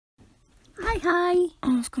Hi.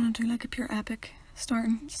 I was gonna do like a pure epic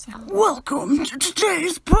starting. Welcome to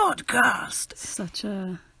today's podcast. Such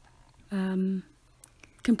a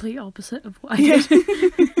complete opposite of what I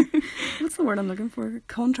did. What's the word I'm looking for?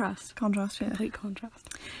 Contrast. Contrast, yeah. Complete contrast.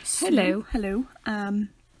 So, Hello. Hello.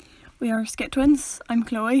 We are Skit twins. I'm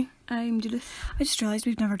Chloe. I'm Judith. I just realised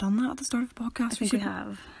we've never done that at the start of a podcast. I think we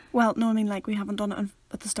have. Well, no, I mean like we haven't done it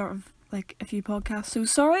at the start of like a few podcasts. So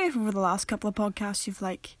sorry if over the last couple of podcasts you've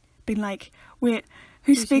like been like, wait,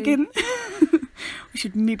 who's speaking? We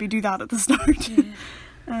should maybe do that at the start.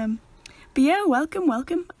 Yeah. But yeah, welcome.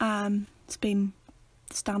 It's been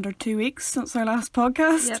standard 2 weeks since our last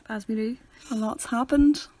podcast. Yep, as we do. A lot's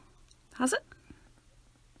happened. Has it?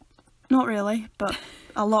 Not really, but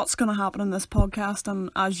a lot's going to happen in this podcast,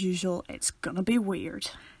 and as usual, it's going to be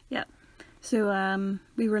weird. Yep. So,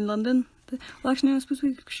 we were in London. Well, actually, no, I suppose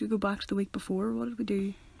we should go back to the week before. What did we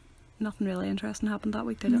do? Nothing really interesting happened that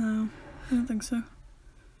week, did it? No, I don't think so.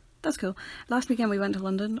 That's cool. Last weekend we went to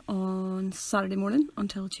London on Saturday morning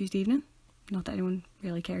until Tuesday evening. Not that anyone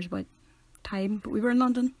really cares about time, but we were in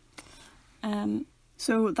London.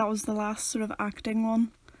 So that was the last sort of acting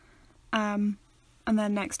one. And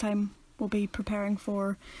then next time we'll be preparing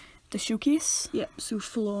for the showcase. Yep, so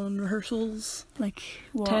full on rehearsals. Like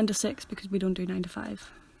what? 10 to 6 because we don't do 9 to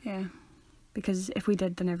 5. Yeah. Because if we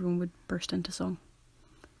did, then everyone would burst into song.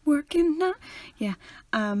 Working now. Yeah.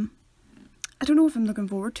 I don't know if I'm looking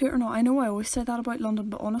forward to it or not. I know I always say that about London,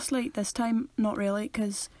 but honestly, this time, not really,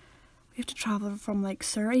 because we have to travel from, like,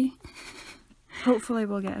 Surrey. Hopefully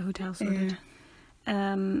we'll get a hotel sorted.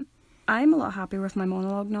 Yeah. I'm a lot happier with my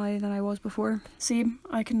monologue now than I was before. Same.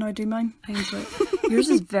 I can now do mine. I enjoy it. Yours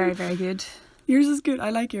is very, very good. Yours is good. I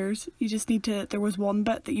like yours. You just need to... There was one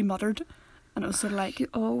bit that you muttered, and it was sort of like... You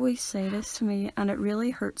always say this to me, and it really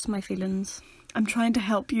hurts my feelings. I'm trying to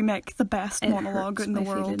help you make the best monologue in the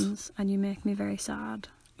world. Feelings, and you make me very sad.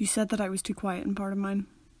 You said that I was too quiet in part of mine.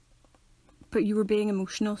 But you were being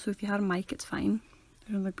emotional, so if you had a mic, it's fine.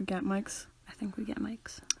 I don't think we get mics. I think we get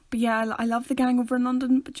mics. But yeah, I love the gang over in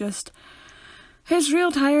London, but just... It's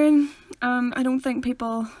real tiring. I don't think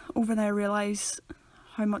people over there realise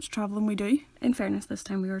how much travelling we do. In fairness, this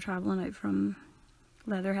time we were travelling out from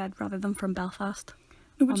Leatherhead rather than from Belfast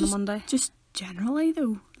No, but on the Monday. Just generally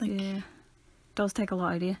though. Like, yeah. It does take a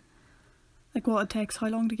lot out of you. Like what it takes, how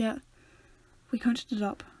long to get? We counted it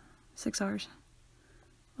up. 6 hours.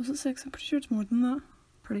 Was it 6? I'm pretty sure it's more than that.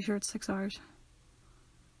 Pretty sure it's 6 hours.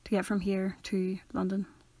 To get from here to London.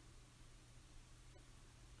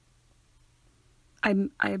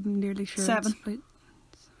 I'm nearly sure 7. It's about...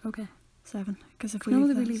 Okay. 7. Because if we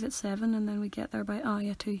we leave leave at 7 and then we get there by... Oh,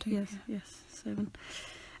 yeah, 2. Yes, yeah. yes, 7.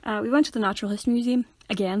 We went to the Natural History Museum.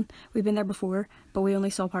 Again, we've been there before, but we only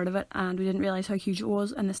saw part of it and we didn't realise how huge it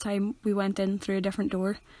was. And this time we went in through a different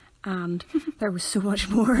door and there was so much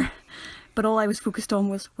more. But all I was focused on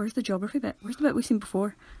was, where's the geography bit? Where's the bit we've seen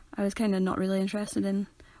before? I was kind of not really interested in...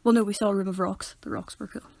 Well, no, we saw a room of rocks. The rocks were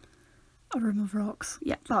cool. A room of rocks?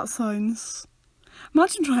 Yeah. That sounds...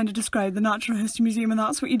 Imagine trying to describe the Natural History Museum and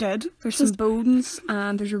that's what you did. There's some bones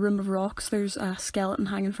and there's a room of rocks. There's a skeleton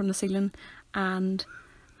hanging from the ceiling and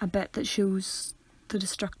a bit that shows the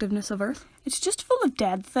destructiveness of Earth. It's just full of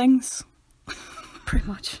dead things. Pretty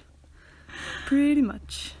much. Pretty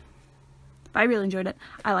much. But I really enjoyed it.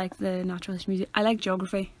 I like the Natural History Museum. I like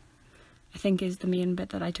geography, I think, is the main bit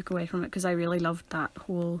that I took away from it because I really loved that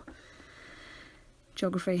whole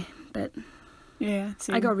geography bit. Yeah,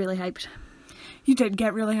 same. I got really hyped. You did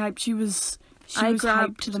get really hyped. She was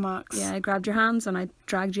hyped to the max. Yeah, I grabbed your hands and I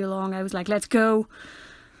dragged you along. I was like, let's go.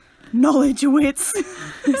 Knowledge awaits.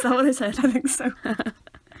 Is that what I said? I think so.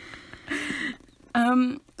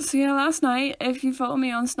 So yeah, last night, if you follow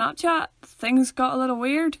me on Snapchat, things got a little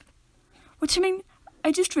weird. Which, I mean,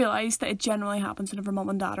 I just realised that it generally happens whenever mum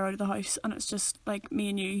and dad are out of the house and it's just like me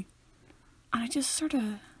and you. And I just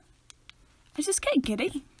get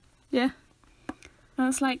giddy. Yeah. And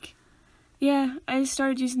it's like... Yeah, I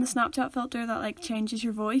started using the Snapchat filter that like changes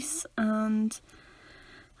your voice, and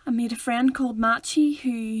I made a friend called Matchy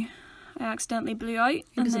who I accidentally blew out.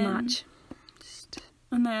 It was a match.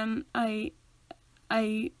 And then I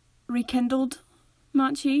rekindled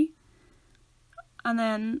Matchy, and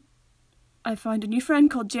then I found a new friend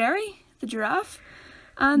called Jerry, the giraffe.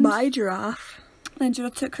 And my giraffe. Then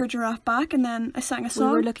Judith took her giraffe back and then I sang a song.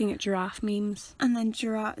 We were looking at giraffe memes. And then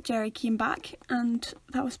Jerry came back and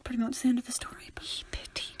that was pretty much the end of the story. But he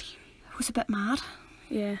pitied you. I was a bit mad.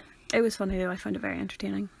 Yeah. It was funny though. I found it very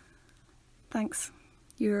entertaining. Thanks.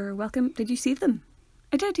 You're welcome. Did you see them?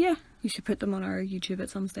 I did, yeah. You should put them on our YouTube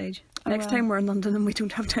at some stage. Next time we're in London and we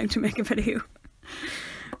don't have time to make a video.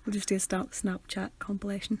 We'll just do a Snapchat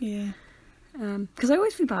compilation. Yeah. Because I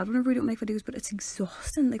always feel bad whenever we don't make videos, but it's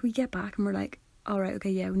exhausting. Like, we get back and we're like, alright,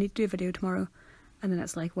 okay, yeah, we need to do a video tomorrow. And then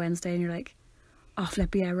it's like Wednesday and you're like, oh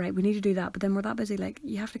flip, yeah, right, we need to do that. But then we're that busy, like,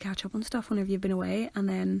 you have to catch up on stuff whenever you've been away. And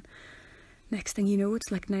then next thing you know,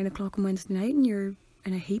 it's like 9 o'clock on Wednesday night and you're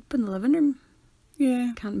in a heap in the living room.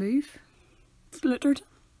 Yeah. Can't move. Blittered.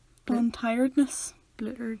 On tiredness.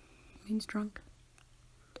 Blittered means drunk.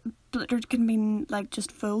 Blittered can mean like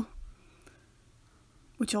just full.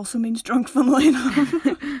 Which also means drunk, funnily enough.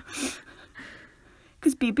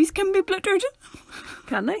 Because babies can be blittered.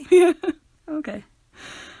 Can they? Yeah. Okay.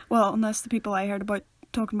 Well, unless the people I heard about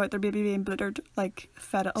talking about their baby being blittered, like,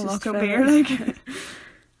 fed it a Just lot of fed beer. it.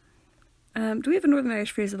 Like. Do we have a Northern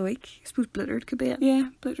Irish phrase of the week? I suppose blittered could be it. Yeah,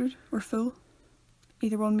 blittered or full.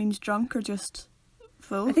 Either one means drunk or just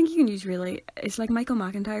full. I think you can use really, it's like Michael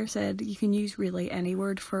McIntyre said, you can use really any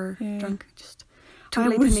word for drunk. Just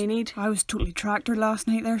totally paninied. I was totally tractored last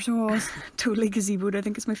night there, so I was. Totally gazeboed, I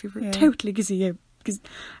think is my favourite. Yeah. Totally gazebo.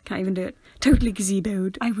 Can't even do it. Totally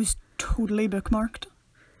gazeboed. I was totally bookmarked.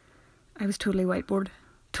 I was totally whiteboard.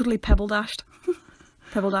 Totally pebble dashed.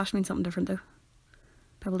 Pebble dash means something different though.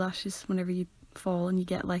 Pebble dash is whenever you fall and you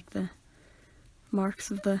get like the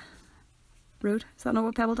marks of the road. Is that not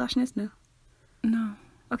what pebble dashing is? No. No.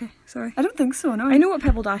 Okay, sorry. I don't think so, no. I know what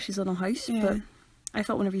pebble dash is on a house, Yeah. but I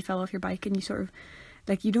thought whenever you fell off your bike and you sort of,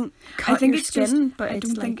 like, you don't cut I think your it's skin, just, but I it's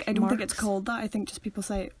don't like think I don't think it's marks. called that. I think just people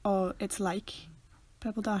say, oh, it's like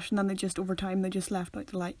pebble dash, and then they just over time they just left out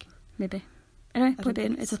the like. Maybe. Anyway, I point don't being,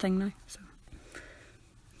 think it's a thing now. So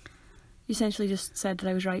you essentially just said that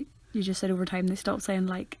I was right. You just said over time they stopped saying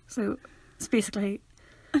like. So it's basically.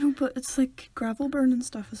 I know, but it's like gravel burn and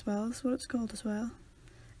stuff as well. Is what it's called as well.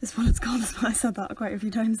 Is what it's called as well. I said that quite a few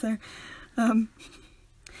times there. I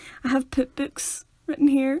have poop books written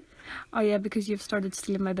here. Oh yeah, because you've started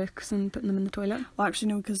stealing my books and putting them in the toilet. Well, actually,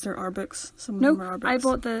 no, because there are books. Some of No, them are our books.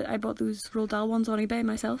 I bought those Roald Dahl ones on eBay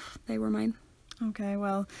myself. They were mine. Okay,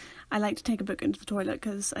 well, I like to take a book into the toilet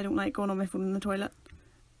because I don't like going on my phone in the toilet.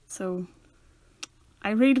 So,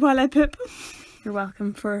 I read while I poop. You're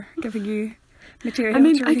welcome for giving you material. I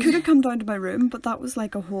mean, to I read. could have come down to my room, but that was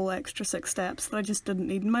like a whole extra 6 steps that I just didn't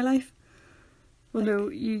need in my life. Well, no,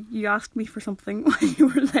 you asked me for something while you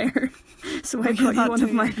were there, so I got you one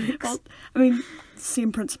of my books. Well, I mean,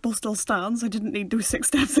 same principle still stands. I didn't need those 6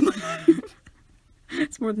 steps in my life.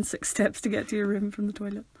 It's more than 6 steps to get to your room from the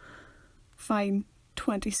toilet. Fine,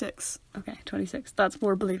 26. Okay, 26. That's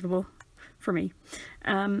more believable for me.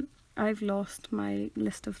 I've lost my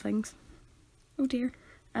list of things. Oh dear.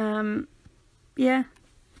 Yeah.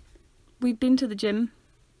 We've been to the gym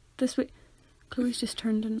this week. Chloe's just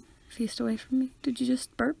turned and faced away from me. Did you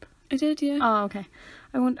just burp? I did, yeah. Oh, okay.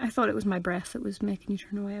 I thought it was my breath that was making you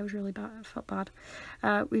turn away. I was really bad. I felt bad.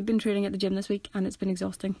 We've been training at the gym this week and it's been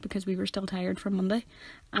exhausting because we were still tired from Monday.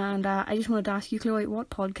 And I just wanted to ask you, Chloe, what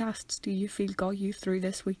podcasts do you feel got you through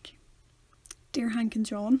this week? Dear Hank and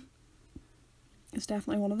John is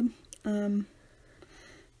definitely one of them.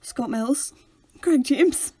 Scott Mills, Greg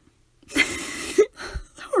James.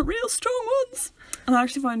 They were real strong ones. And I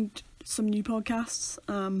actually found some new podcasts.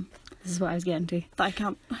 This is what I was getting to. That I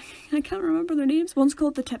can't remember their names. One's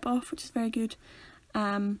called The Tip Off, which is very good.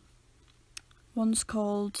 One's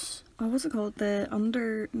called, Oh, what's it called? The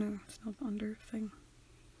Under... No, it's not the Under thing.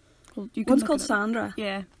 well, you can One's look called it up. Sandra.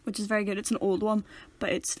 Yeah, which is very good. It's an old one, but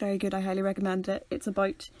it's very good. I highly recommend it. It's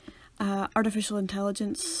about artificial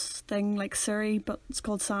intelligence thing like Siri, but it's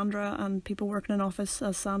called Sandra, and people work in an office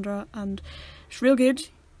as Sandra, and it's real good.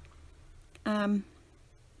 I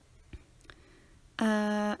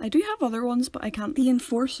do have other ones, but I can't. The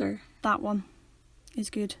Enforcer. That one is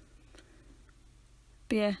good.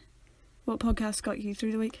 But yeah, what podcast got you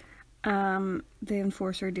through the week? The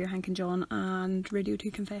Enforcer, Dear Hank and John, and Radio 2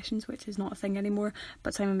 Confessions, which is not a thing anymore,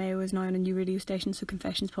 but Simon Mayo is now on a new radio station, so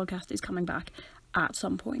Confessions podcast is coming back at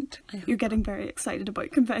some point. I hope. You're getting very excited about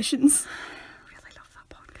Confessions. I really love that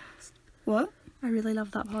podcast. What? I really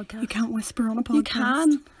love that podcast. You can't whisper on a podcast. You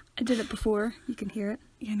can. I did it before. You can hear it.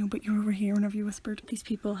 Yeah, no, but you were over here whenever you whispered. These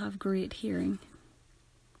people have great hearing.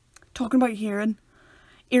 Talking about hearing,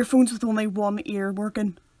 earphones with only one ear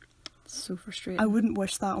working. It's so frustrating. I wouldn't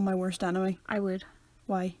wish that on my worst enemy. I would.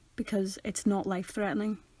 Why? Because it's not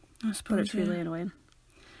life-threatening, I suppose, but it's really annoying.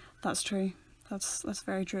 That's true. That's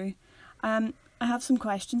very true. I have some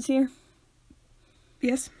questions here.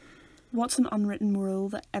 Yes. What's an unwritten rule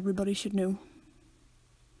that everybody should know?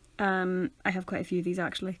 I have quite a few of these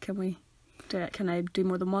actually. Can we do it? Can I do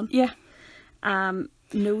more than one? Yeah.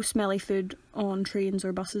 No smelly food on trains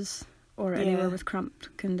or buses or Yeah. anywhere with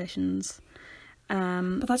cramped conditions.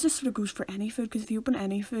 But that just sort of goes for any food, because if you open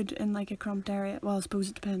any food in like a cramped area, well, I suppose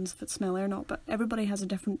it depends if it's smelly or not, but everybody has a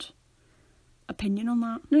different opinion on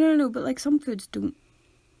that. No, but like some foods don't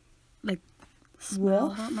like Smell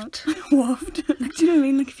waft. that much. Waft. Like, do you know what I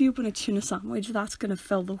mean? Like, if you open a tuna sandwich, that's going to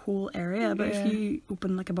fill the whole area. But Yeah. if you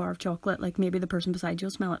open like a bar of chocolate, like maybe the person beside you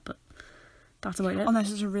will smell it, but that's about it.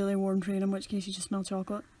 Unless it's a really warm train, in which case you just smell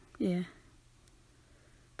chocolate. Yeah.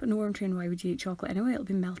 But no warm train, why would you eat chocolate anyway? It'll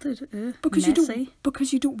be melted. Ugh, Because messy.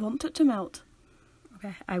 you don't want it to melt.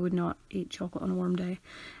 Okay, I would not eat chocolate on a warm day.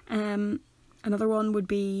 Another one would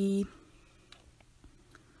be...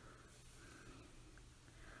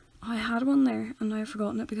 Oh, I had one there and now I've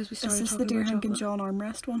forgotten it because we started Is this the talking Dear about Hank and chocolate. John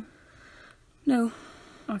armrest one? No,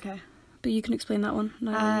 Okay. but you can explain that one.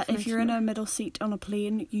 Now that you've If you're in mentioned a middle seat on a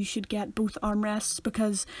plane, you should get both armrests,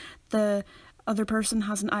 because the other person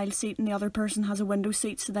has an aisle seat and the other person has a window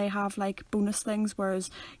seat, so they have like bonus things,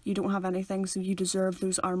 whereas you don't have anything, so you deserve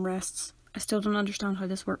those armrests. I still don't understand how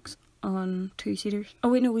this works on two-seaters. Oh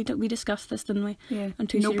wait, no, we discussed this, didn't we? Yeah. On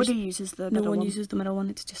two-seaters. Nobody uses the No middle one one. uses the middle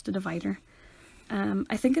one, it's just a divider.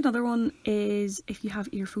 I think another one is if you have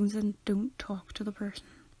earphones in, don't talk to the person.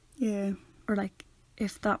 Yeah. Or like,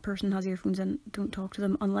 if that person has earphones in, don't talk to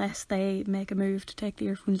them unless they make a move to take the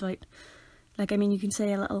earphones out. Like, I mean, you can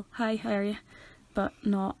say a little, hi, how are you? But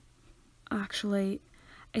not actually.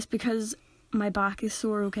 It's because my back is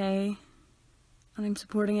sore, okay? And I'm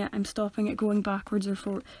supporting it. I'm stopping it going backwards or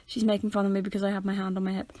forward. She's making fun of me because I have my hand on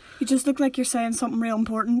my hip. You just look like you're saying something real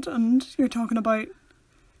important and you're talking about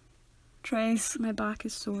trays. My back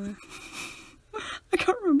is sore. I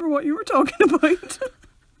can't remember what you were talking about.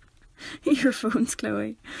 Earphones,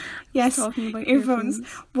 Chloe. Yes, Talking about earphones.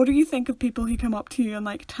 What do you think of people who come up to you and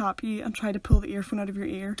like tap you and try to pull the earphone out of your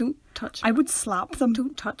ear? Don't touch me. I would slap them.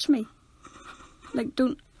 Don't touch me. Like,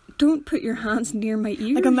 don't put your hands near my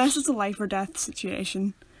ears. Like, unless it's a life or death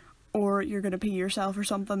situation, or you're going to pee yourself or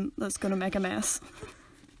something that's going to make a mess.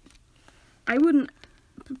 I wouldn't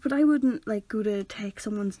like go to take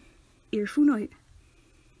someone's earphone out.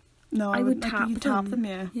 No, I would like, tap you tap them,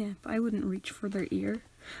 yeah. Yeah, but I wouldn't reach for their ear.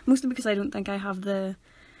 Mostly because I don't think I have the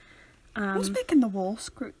What's making the wall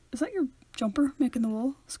squeak? Is that your jumper making the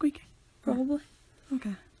wall squeak? probably.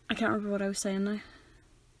 Okay. I can't remember what I was saying now.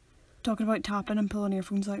 Talking about tapping and pulling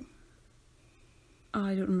earphones out. Oh,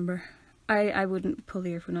 I don't remember. I wouldn't pull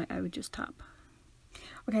the earphone out, I would just tap.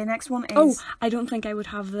 Okay, next one is... Oh, I don't think I would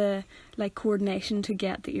have the like coordination to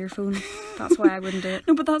get the earphone. That's why I wouldn't do it.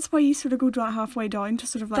 No, but that's why you sort of go halfway down to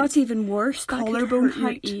sort of like... That's even worse. That could collarbone hurt your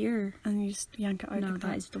height. ear. And you just yank it out. No, like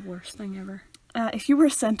that is the worst thing ever. If you were a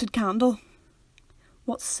scented candle,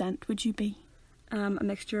 what scent would you be? A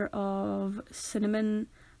mixture of cinnamon,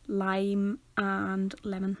 lime, and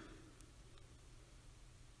lemon,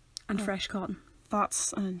 and fresh cotton.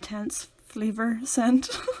 That's an intense flavour scent.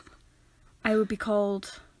 I would be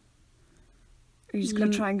called Are you just going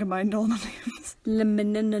to try and combine all the names?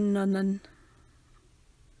 Lemon.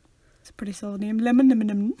 It's a pretty solid name.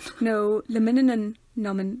 Lemon. No, Lemon.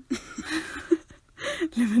 Lemon.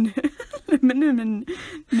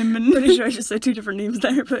 Pretty sure I just said two different names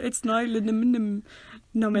there, but it's now Lemon.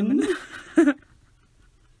 I'm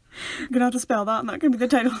going to have to spell that, and that's going to be the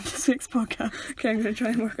title of this week's podcast. Okay, I'm going to try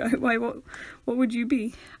and work out why. What would you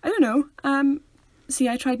be? I don't know. See,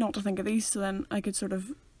 I tried not to think of these, so then I could sort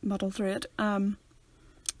of muddle through it.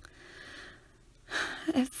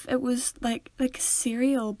 If it was like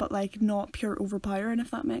cereal, but like not pure overpowering,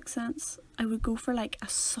 if that makes sense, I would go for like a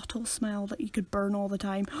subtle smell that you could burn all the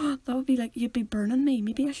time. That would be like, you'd be burning me.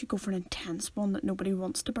 Maybe I should go for an intense one that nobody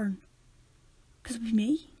wants to burn. Because it would be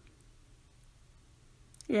me.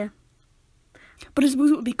 Yeah. But I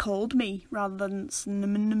suppose it would be called me rather than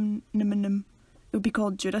cinnamon. It would be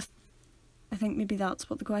called Judith. I think maybe that's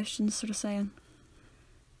what the question's sort of saying.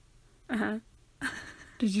 Uh-huh.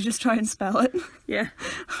 Did you just try and spell it? Yeah.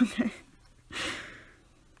 Okay.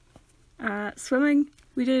 Swimming.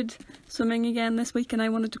 We did swimming again this week and I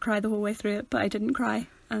wanted to cry the whole way through it, but I didn't cry.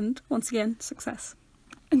 And once again, success.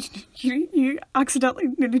 And you accidentally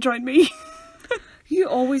nearly drowned me. You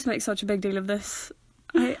always make such a big deal of this.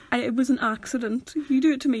 It was an accident. You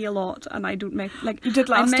do it to me a lot and I don't make... Like, You did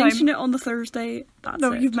last I time. mentioned it on the Thursday. That's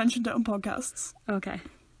No, it. you've mentioned it on podcasts. Okay.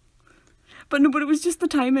 But it was just the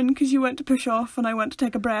timing, because you went to push off and I went to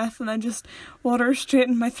take a breath and then just water straight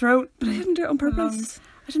in my throat. But I didn't do it on purpose. Lungs.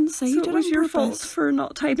 I didn't say So you did it was on your purpose. fault for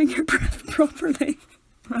not timing your breath properly.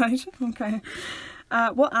 Right, okay.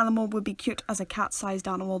 What animal would be cute as a cat-sized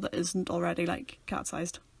animal that isn't already, like,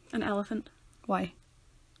 cat-sized? An elephant. Why?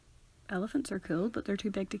 Elephants are cool, but they're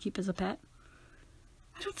too big to keep as a pet.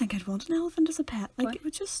 I don't think I'd want an elephant as a pet. Like, Why? it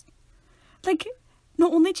would just... Like,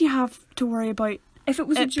 not only do you have to worry about If it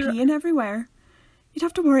was a it giraffe, peeing everywhere, you'd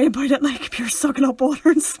have to worry about it like pure sucking up water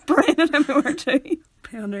and spraying it everywhere too.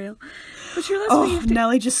 unreal. But sure, that's what you Oh, have to.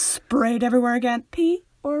 Nelly just sprayed everywhere again. Pee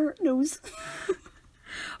or nose?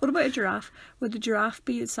 What about a giraffe? Would the giraffe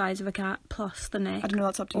be the size of a cat plus the neck? I don't know,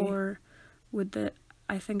 that's up to you. Or would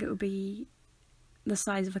I think it would be the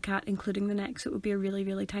size of a cat including the neck, so it would be a really,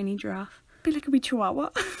 really tiny giraffe. Be like a wee chihuahua.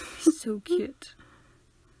 So cute.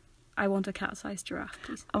 I want a cat-sized giraffe,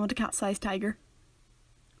 please. I want a cat-sized tiger.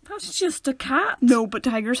 That's just a cat. No, but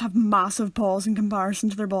tigers have massive paws in comparison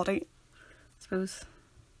to their body. I suppose.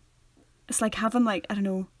 It's like having, like, I don't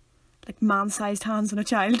know, like man-sized hands on a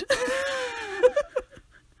child.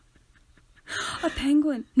 A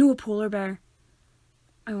penguin. No, a polar bear.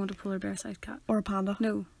 I want a polar bear-sized cat. Or a panda.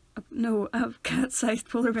 No, a cat-sized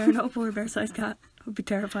polar bear, not a polar bear-sized cat. That would be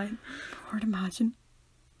terrifying. Hard to imagine.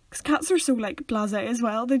 Because cats are so, like, blasé as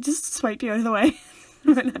well. They just swipe you out of the way.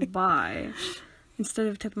 Bye. Instead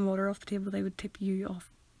of tipping water off the table, they would tip you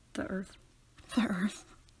off the earth. The earth.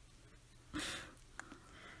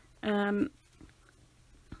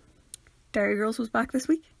 Dairy Girls was back this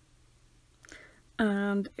week.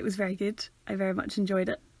 And it was very good. I very much enjoyed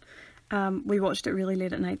it. We watched it really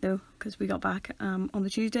late at night though, because we got back on the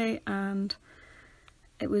Tuesday, and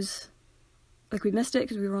it was like we missed it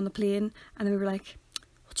because we were on the plane, and then we were like,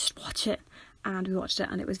 we'll just watch it, and we watched it,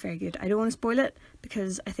 and it was very good. I don't want to spoil it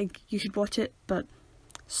because I think you should watch it, but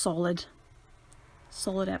solid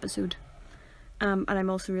episode. And I'm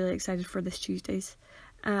also really excited for this Tuesday's.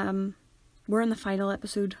 We're in the final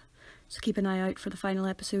episode, so keep an eye out for the final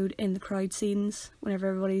episode in the crowd scenes whenever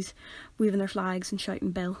everybody's waving their flags and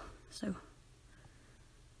shouting Bill. So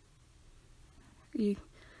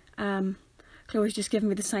Chloe's just giving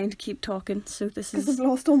me the sign to keep talking, so this is Because I've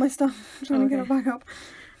lost all my stuff. I'm trying to get it back up.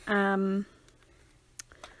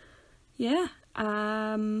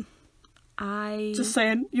 I Just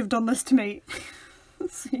saying, you've done this to me.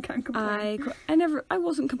 So you can't complain. I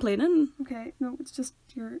wasn't complaining. Okay, no, it's just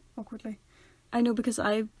you're awkwardly. I know, because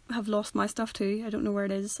I have lost my stuff too. I don't know where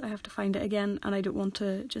it is. I have to find it again, and I don't want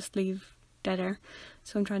to just leave dead air.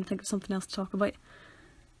 So I'm trying to think of something else to talk about.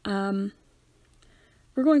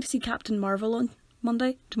 We're going to see Captain Marvel on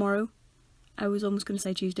tomorrow. I was almost going to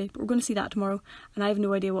say Tuesday, but we're going to see that tomorrow, and I have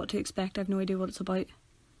no idea what to expect. I have no idea what it's about.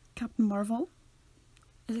 Captain Marvel?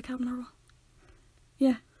 Is it Captain Marvel?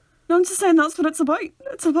 Yeah. No, I'm just saying that's what it's about.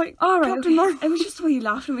 It's about Captain Marvel. It was just the way you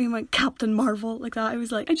laughed at me and went, Captain Marvel, like that. I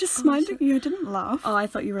was like... I just smiled at you, I didn't laugh. Oh, I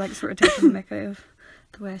thought you were like sort of taking the mick out of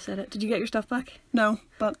the way I said it. Did you get your stuff back? No,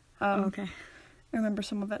 but Okay. I remember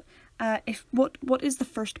some of it. What is the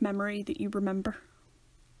first memory that you remember?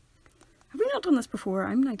 Have we not done this before?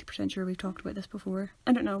 I'm 90% sure we've talked about this before.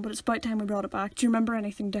 I don't know, but it's about time we brought it back. Do you remember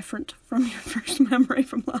anything different from your first memory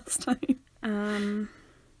from last time?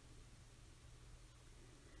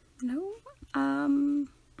 No.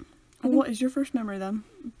 What is your first memory then?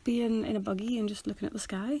 Being in a buggy and just looking at the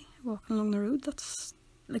sky, walking along the road. That's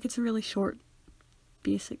like, it's a really short,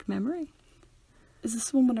 basic memory. Is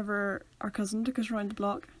this one whenever our cousin took us around the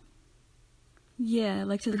block? Yeah,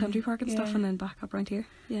 like to the country park and stuff, Yeah. and then back up around here.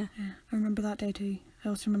 Yeah. Yeah, I remember that day too. I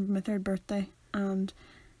also remember my 3rd birthday, and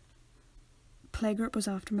playgroup was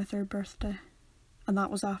after my 3rd birthday, and that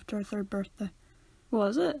was after our 3rd birthday.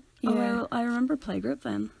 Was it? Yeah. Oh, well, I remember playgroup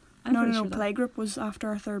then. I'm No, pretty sure playgroup was after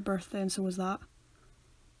our 3rd birthday, and so was that.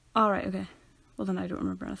 Alright, okay. Well, then I don't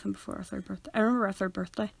remember anything before our 3rd birthday. I remember our 3rd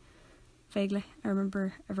birthday, vaguely. I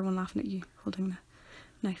remember everyone laughing at you holding the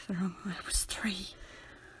knife the wrong way. I was 3.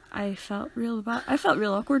 I felt real bad. I felt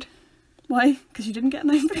real awkward. Why? Because you didn't get a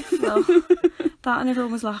knife? Well, that and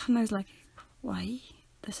everyone was laughing. I was like, why?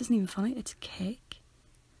 This isn't even funny. It's cake.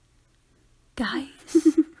 Guys.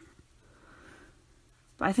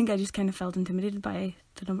 But I think I just kind of felt intimidated by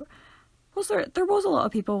the number. There was a lot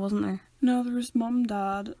of people, wasn't there? No, there was Mum,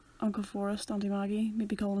 Dad, Uncle Forrest, Auntie Maggie,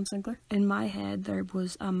 maybe Colin and Sinclair. In my head, there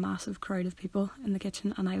was a massive crowd of people in the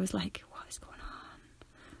kitchen, and I was like, what is going on?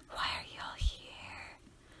 Why are you all here?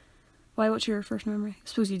 Why, what's your first memory? I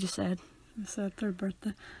suppose you just said. I said 3rd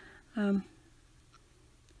birthday.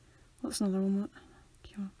 What's another one that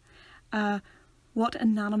came up? What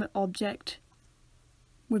inanimate object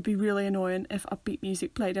would be really annoying if upbeat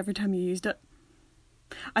music played every time you used it?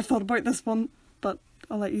 I thought about this one, but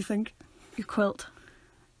I'll let you think. Your quilt.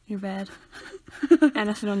 Your bed.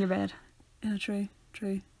 Anything on your bed. Yeah, true. But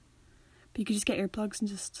you could just get earplugs and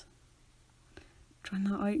just try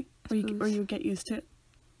that out. Or you would get used to it.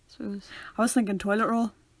 Suppose. I was thinking toilet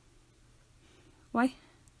roll. Why?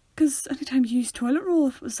 Because anytime you use toilet roll,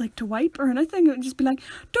 if it was like to wipe or anything, it would just be like,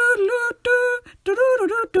 doo-doo-doo, But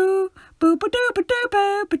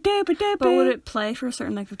would it play for a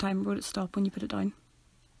certain length of time, or would it stop when you put it down?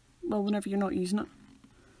 Well, whenever you're not using it.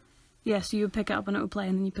 Yeah, so you would pick it up and it would play,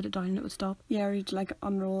 and then you put it down and it would stop. Yeah, or you'd like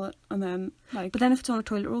unroll it and then like. But then if it's on a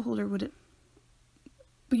toilet roll holder, would it?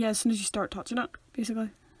 But yeah, as soon as you start touching it, basically.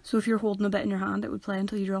 So if you're holding a bit in your hand, it would play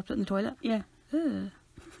until you dropped it in the toilet? Yeah. Ugh.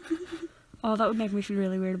 Oh, that would make me feel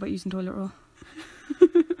really weird about using toilet roll.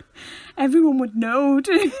 Everyone would know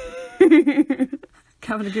too.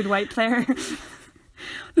 Having a good wipe there.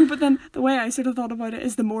 No, but then the way I sort of thought about it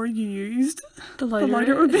is the more you used, The the louder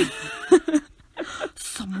lighter it would be.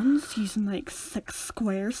 Someone's using like 6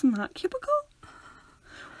 squares in that cubicle.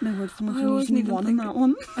 My word, someone's I wasn't using even one in thinking- that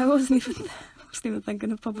one. I wasn't even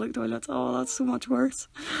thinking of public toilets. Oh, that's so much worse.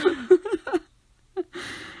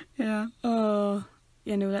 Yeah. Oh,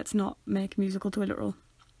 yeah, no, let's not make musical toilet roll.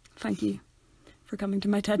 Thank you for coming to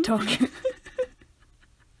my TED Talk.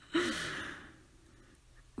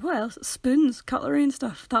 What else? Spoons, cutlery and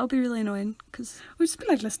stuff. That would be really annoying. It would just be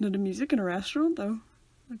like listening to music in a restaurant though.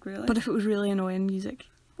 Like really. But if it was really annoying music,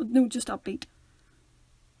 Well, no, just upbeat.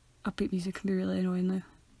 upbeat music can be really annoying though.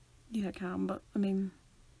 Yeah, it can, but I mean,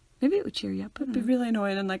 Maybe it would cheer you up. I it'd don't be know. really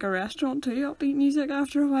annoying in like a restaurant too, upbeat music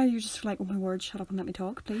after a while. You're just like, oh my word, shut up and let me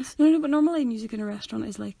talk, please. No, but normally music in a restaurant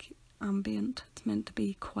is like ambient. It's meant to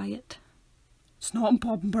be quiet. It's not in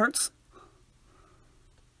Pop and Bert's.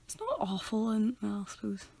 It's not awful, and well, I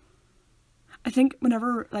suppose. I think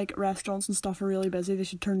whenever like restaurants and stuff are really busy, they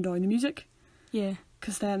should turn down the music. Yeah,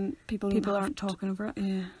 Because then people don't people have aren't to- talking over it.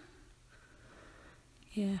 Yeah,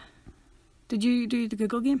 Yeah. Did you do the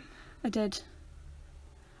Google game? I did.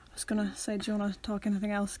 I was gonna say, do you wanna talk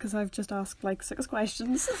anything else? Because I've just asked like 6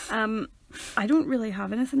 questions. I don't really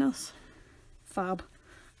have anything else. Fab.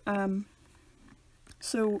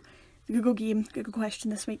 So the Google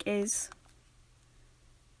question this week is: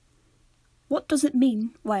 what does it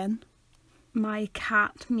mean when? My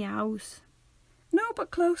cat meows. No,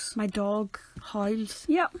 but close. My dog howls.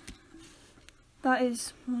 Yep. That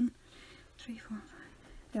is 1, 3, 4, 5.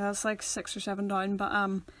 Yeah, that's like 6 or 7 down. But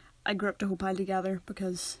I grouped a whole pile together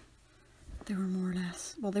because they were more or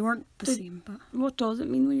less. Well, they weren't the same, but What does it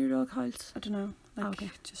mean when your dog howls? I don't know. Like,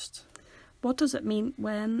 Okay. just What does it mean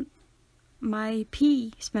when my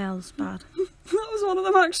pee smells bad? that was one of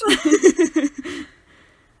them actually.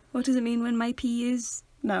 What does it mean when my pee is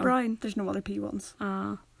No, brown? there's no other P ones.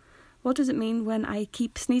 What does it mean when I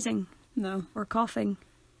keep sneezing No. or coughing?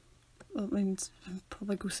 Well, it means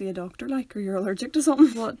probably go see a doctor, like, or you're allergic to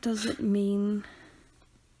something. What does it mean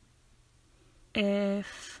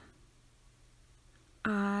if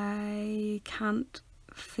I can't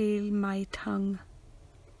feel my tongue?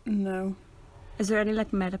 No. Is there any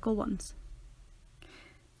like medical ones?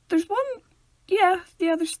 There's one. Yeah.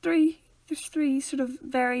 There's 3. There's 3 sort of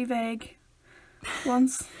very vague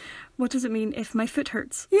ones. What does it mean if my foot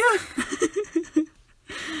hurts? Yeah.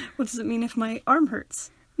 What does it mean if my arm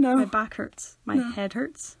hurts? No. My back hurts? My No. head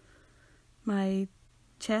hurts? My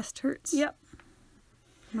chest hurts? Yep.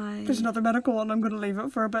 My... There's another medical one. I'm going to leave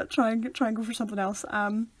it for a bit. Try and go for something else.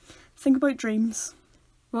 Think about dreams.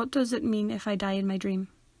 What does it mean if I die in my dream?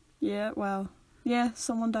 Yeah. Well. Yeah.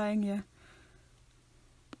 Someone dying. Yeah.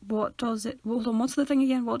 What does it... Hold on, what's the thing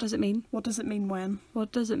again? What does it mean? What does it mean when?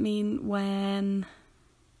 What does it mean when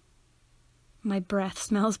my breath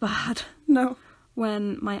smells bad? No.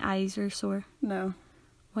 When my eyes are sore? No.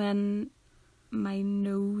 When my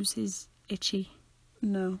nose is itchy?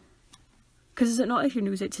 No. Because is it not if your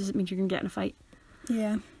nose itches, it means you're going to get in a fight?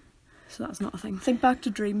 Yeah. So that's not a thing. Think back to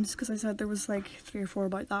dreams, because I said there was like 3 or 4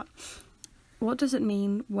 about that. What does it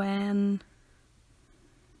mean when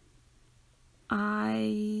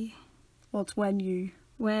Well, it's when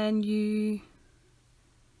you.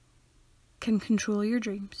 can control your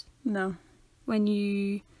dreams? No. When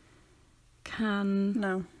you can...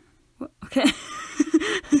 No. Okay.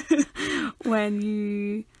 When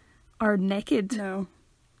you are naked? No.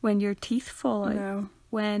 When your teeth fall out? No.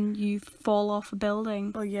 When you fall off a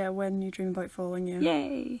building? Well, yeah, when you dream about falling, yeah.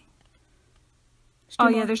 Yay! There's Oh no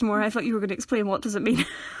yeah, more. there's more. I thought you were going to explain what does it mean.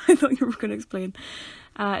 I thought you were going to explain.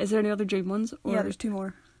 Is there any other dream ones? Or... Yeah, there's 2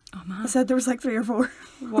 more. Oh I man. said there was like 3 or 4.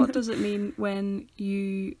 What does it mean when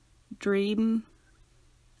you dream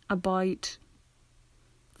about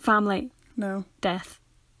family, No. death?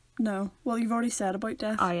 No. Well, you've already said about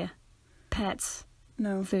death. Oh yeah. Pets,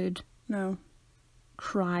 No. food, No.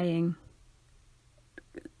 crying,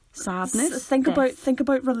 sadness. Think death.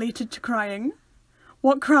 about related to crying.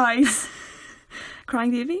 What cries?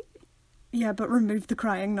 Crying baby, Yeah, but remove the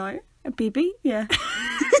crying now. a baby. Yeah.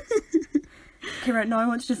 Okay, right now I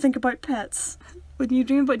want you to think about pets. When you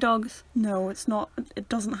dream about dogs, No, it's not. It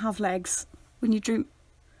doesn't have legs. When you dream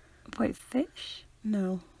about fish?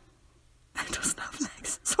 No. It doesn't have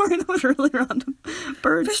legs. Sorry, that was really random.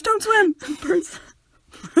 Birds. Fish don't swim.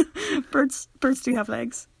 Birds do have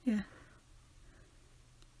legs. Yeah.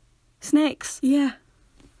 Snakes. Yeah.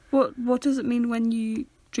 What does it mean when you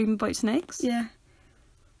dream about snakes? Yeah.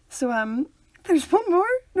 So, there's one more.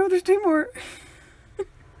 No, there's two more.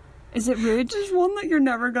 Is it rude? There's one that you're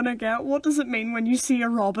never gonna get. What does it mean when you see a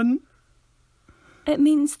robin? It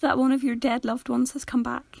means that one of your dead loved ones has come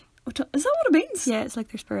back. Is that what it means? Yeah, it's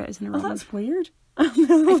like their spirit is in a Oh, robin. that's weird. I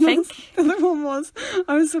think. The other one was,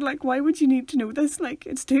 I was so like, why would you need to know this? Like,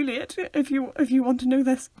 it's too late if you want to know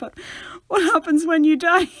this. But what happens when you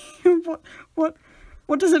die?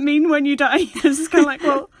 What does it mean when you die? It's just kind of like,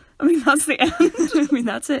 well, I mean, that's the end. I mean,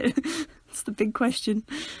 that's it. It's the big question.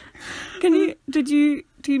 Do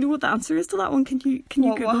you know what the answer is to that one? Can you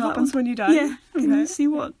Google what that happens one? when you die? Yeah. Can Okay. you see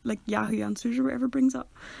what like Yahoo Answers or whatever brings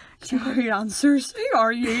up? Yahoo Answers. Who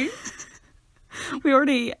are you? We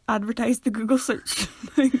already advertised the Google search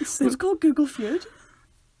thing. So. It's called Google Feud.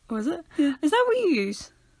 Was it? Yeah. Is that what you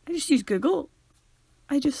use? I just use Google.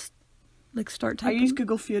 I just start typing. I use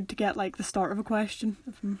Google Feud to get like the start of a question.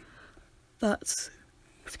 That's.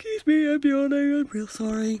 Excuse me, I'm yawning. I'm real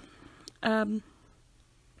sorry. But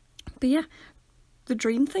yeah, the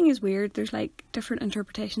dream thing is weird. There's like different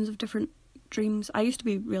interpretations of different dreams. I used to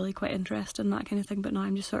be really quite interested in that kind of thing, but now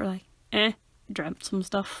I'm just sort of like, dreamt some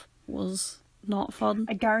stuff was not fun.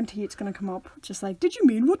 I guarantee it's going to come up. Just like, did you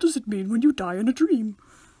mean, what does it mean when you die in a dream?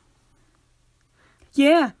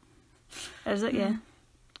 Yeah. Is it? Yeah.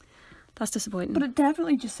 That's disappointing. But it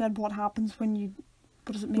definitely just said what happens when you,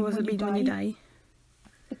 what does it mean, what does it mean when you die?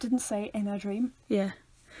 It didn't say in a dream. Yeah.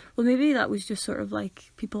 Well, maybe that was just sort of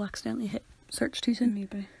like people accidentally hit search too soon.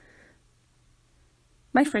 Maybe.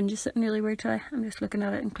 My fringe is sitting really weird today. I'm just looking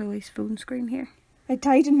at it in Chloe's phone screen here. I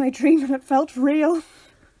died in my dream and it felt real.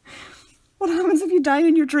 What happens if you die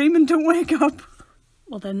in your dream and don't wake up?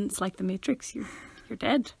 Well, then it's like the Matrix. You're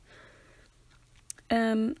dead.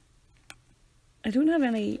 I don't have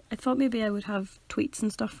any. I thought maybe I would have tweets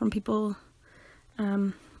and stuff from people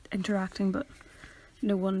interacting, but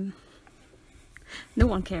no one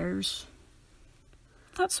cares.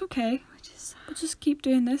 That's okay. We'll just keep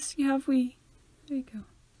doing this. There you go.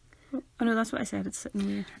 Oh no, that's what I said. It's sitting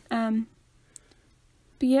weird.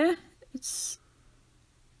 But yeah, it's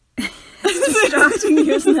distracting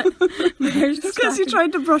you, isn't it? It's because you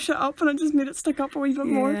tried to brush it up and it just made it stick up a wee bit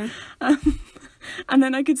more. And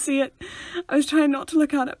then I could see it. I was trying not to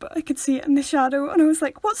look at it, but I could see it in the shadow and I was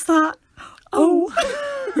like, what's that? Oh.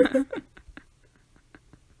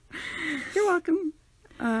 You're welcome.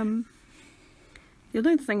 The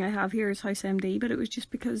other thing I have here is House MD, but it was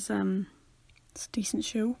just because it's a decent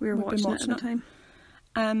show. We were watching it at the time.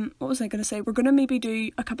 What was I going to say? We're going to maybe do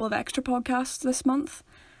a couple of extra podcasts this month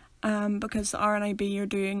because the RNIB are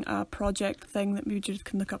doing a project thing that we just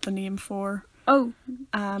can look up the name for. Oh,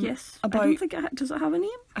 yes. I don't think does it have a name?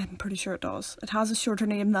 I'm pretty sure it does. It has a shorter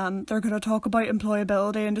name than they're going to talk about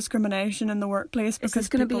employability and discrimination in the workplace because is this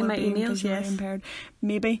going to be in people my are being emails? visually Yes. impaired.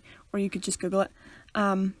 Maybe, or you could just Google it.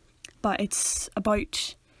 But it's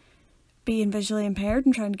about being visually impaired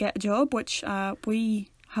and trying to get a job, which we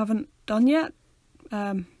haven't done yet.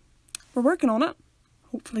 We're working on it.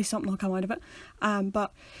 Hopefully something will come out of it.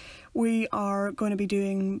 But we are going to be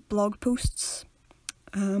doing blog posts.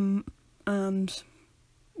 And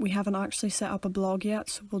we haven't actually set up a blog yet,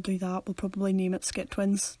 so we'll do that. We'll probably name it Skit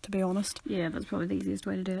Twins, to be honest. Yeah, that's probably the easiest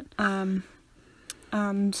way to do it.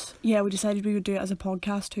 And yeah, we decided we would do it as a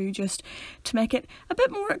podcast too, just to make it a bit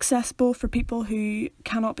more accessible for people who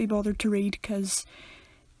cannot be bothered to read, because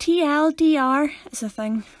TLDR is a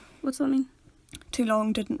thing. What's that mean? Too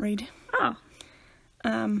long, didn't read. Oh.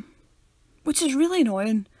 Which is really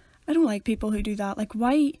annoying. I don't like people who do that. Like,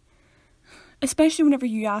 why? Especially whenever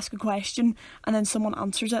you ask a question and then someone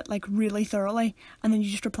answers it like really thoroughly and then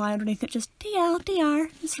you just reply underneath it just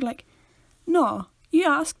TLDR. It's like, no, you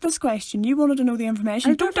asked this question, you wanted to know the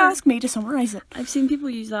information, don't ask me to summarise it. I've seen people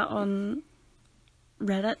use that on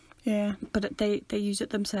Reddit. Yeah. But they use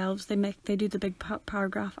it themselves. They do the big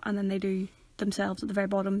paragraph and then they do themselves at the very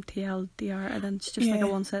bottom TLDR and then it's just like a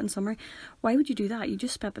one sentence summary. Why would you do that? You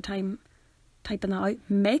just spent the time typing that out.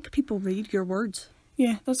 Make people read your words.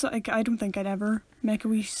 Yeah, that's like, I don't think I'd ever make a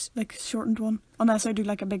wee like shortened one unless I do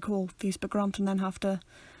like a big whole Facebook rant and then have to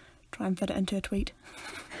try and fit it into a tweet.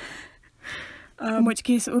 In which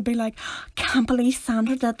case it would be like, can't believe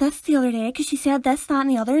Sandra did this the other day because she said this, that and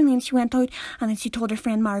the other, and then she went out and then she told her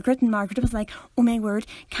friend Margaret, and Margaret was like, oh my word,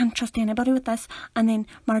 can't trust anybody with this. And then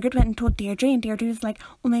Margaret went and told Deirdre, and Deirdre was like,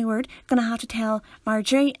 oh my word, gonna have to tell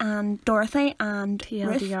Marjorie and Dorothy and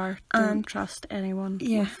TLDR, Ruth, don't and trust anyone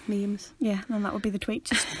Yeah. with names. yeah, and that would be the tweet,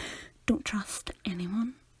 just don't trust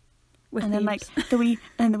anyone. With And then names. like the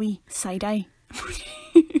wee side eye.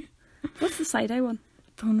 What's the side-eye one?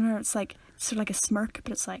 The one where it's like sort of like a smirk,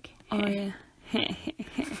 but it's like, Oh yeah.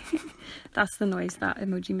 That's the noise that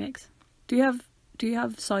emoji makes. Do you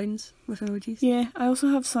have sounds with emojis? yeah. I also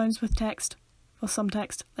have sounds with text. Well, some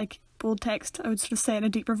text, like bold text, I would sort of say in a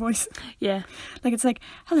deeper voice. Yeah. Like it's like,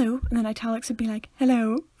 hello, and then italics would be like,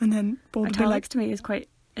 hello, and then bold would be like, Italics to me is quite,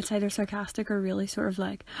 it's either sarcastic or really sort of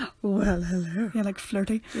like, well, hello. yeah, like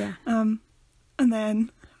flirty. Yeah. And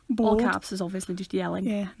then All bold. caps is obviously just yelling.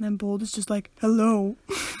 Yeah, and then bold is just like, hello.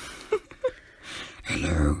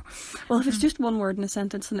 Hello. Well, if it's just one word in a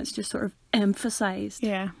sentence, then it's just sort of emphasised.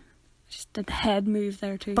 Yeah, Just did the head move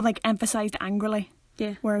there too. but like emphasised angrily.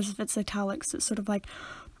 yeah. Whereas if it's italics, it's sort of like,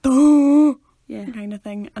 duh, Yeah. kind of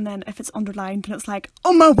thing. And then if it's underlined, then it's like,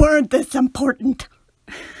 oh my word, this is important.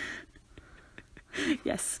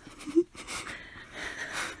 Yes.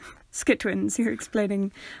 Skit twins, you're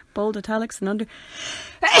explaining bold italics and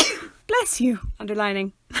Bless you.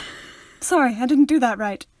 underlining. Sorry, I didn't do that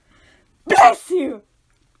right. Bless you.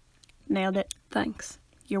 Nailed it. Thanks.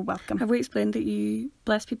 You're welcome. Have we explained that you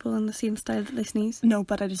bless people in the same style that they sneeze? No,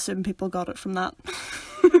 but I'd assume people got it from that.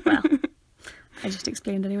 Well, I just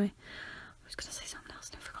explained anyway. I was going to say something else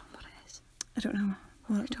and I've forgotten what it is. I don't know.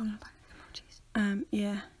 What are we talking about? Emojis.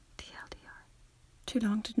 Yeah. TLDR. Too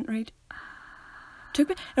long, didn't read.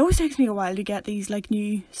 It always takes me a while to get these like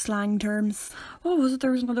new slang terms. What was it?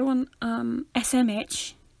 There was another one.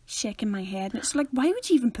 SMH, shaking my head. And it's like, why would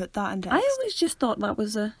you even put that in text? I always just thought that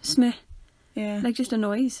was a smeh, Yeah. like just a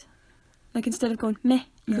noise. Like instead of going meh,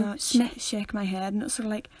 you no, go it's smeh. shake my head. And it's sort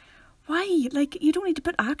of like, why? Like, you don't need to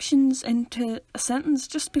put actions into a sentence.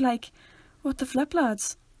 Just be like, what the flip,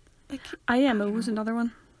 lads? Like, IMO was another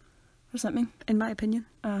one, what does that mean? in my opinion.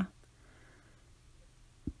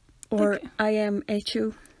 Or Like-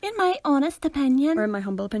 IMHO, In my honest opinion. or in my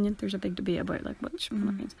humble opinion. There's a big debate about like which one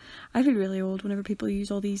it means. I feel really old whenever people use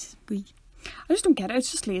all these we. I just don't get it.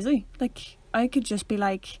 It's just lazy. Like, I could just be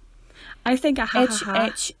like, I think a ha ha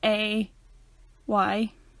ha.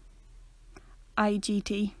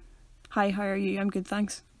 HHAYIGT. Hi, how are you? I'm good,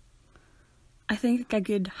 thanks. I think a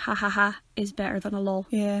good ha ha ha is better than a lol.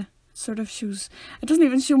 Yeah, sort of shows. It doesn't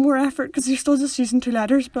even show more effort because you're still just using two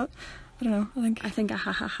letters, but I don't know. I think a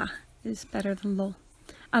ha ha ha is better than lol,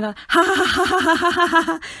 and a ha ha ha ha ha ha ha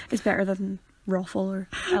ha is better than ruffle or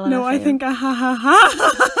LMFAO. No, I think a ha ha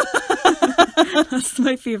ha. That's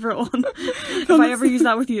my favourite one. If I ever use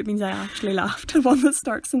that with you, it means I actually laughed. The one that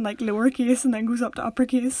starts in like lowercase and then goes up to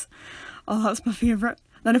uppercase. Oh, that's my favourite.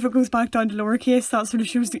 Then if it goes back down to lowercase, that sort of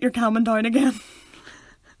shows that you're calming down again.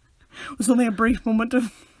 It was only a brief moment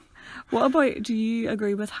of. What about, do you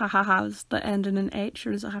agree with ha ha ha's that end in an H,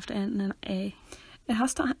 or does it have to end in an A? It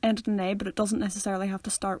has to end in an A, but it doesn't necessarily have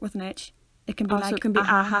to start with an H. It can be Also, like it can be ah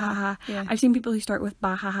ha ha ha. Yeah. I've seen people who start with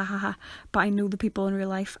ba ha ha ha ha, but I know the people in real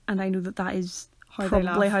life, and I know that that is How they probably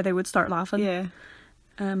laugh. how they would start laughing. Yeah.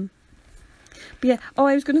 But yeah,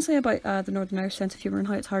 I was going to say about the Northern Irish sense of humour and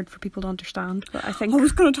how it's hard for people to understand, but I think I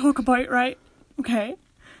was going to talk about, right, okay,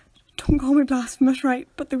 don't call me blasphemous, right,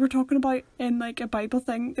 but they were talking about, in like a Bible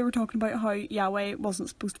thing, they were talking about how Yahweh wasn't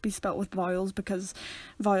supposed to be spelt with vowels because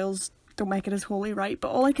vowels don't make it as holy, right? But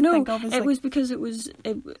all I can think of is it was because it was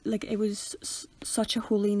such a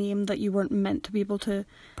holy name that you weren't meant to be able to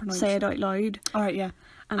Pronounce. say it out loud, Alright, yeah.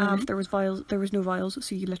 and then if there was vowels, there was no vowels,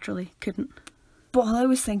 so you literally couldn't. But all I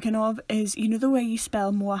was thinking of is, you know the way you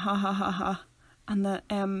spell more ha ha ha ha and the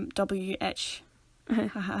WH ha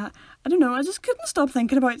ha ha. I don't know, I just couldn't stop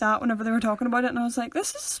thinking about that whenever they were talking about it, and I was like,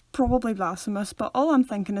 this is probably blasphemous, but all I'm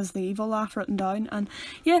thinking is the evil laugh written down. And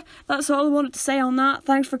yeah, that's all I wanted to say on that.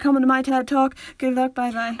 Thanks for coming to my TED Talk. Good luck,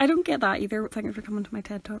 bye bye. I don't get that either. Thank you for coming to my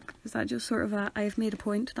TED Talk. Is that just sort of a, I have made a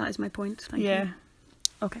point, that is my point, thank Yeah. you.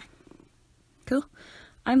 Okay. Cool.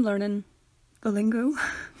 I'm learning the lingo.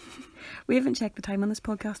 We haven't checked the time on this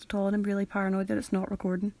podcast at all, and I'm really paranoid that it's not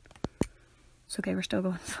recording. It's okay, we're still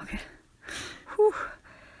going. It's okay. Whew.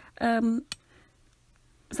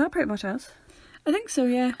 Is that pretty much us? I think so,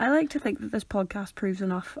 yeah. I like to think that this podcast proves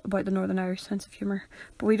enough about the Northern Irish sense of humour,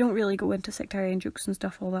 but we don't really go into sectarian jokes and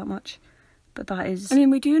stuff all that much. But that is... I mean,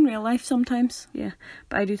 we do in real life sometimes. yeah,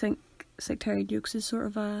 but I do think sectarian jokes is sort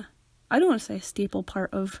of a... I don't want to say a staple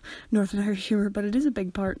part of Northern Irish humour, but it is a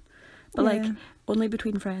big part. But like Yeah. only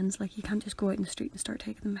between friends. Like you can't just go out in the street and start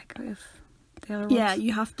taking the mick out of the other Yeah, ones.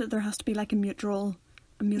 you have to. There has to be like a mutual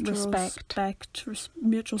Respect.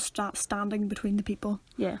 mutual standing between the people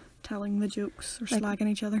Yeah. telling the jokes or Like- slagging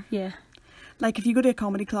each other. Yeah. Like if you go to a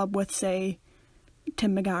comedy club with, say,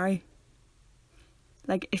 Tim McGarry,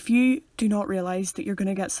 like if you do not realise that you're going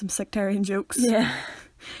to get some sectarian jokes, Yeah.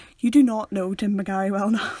 you do not know Tim McGarry well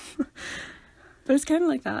enough. But it's kind of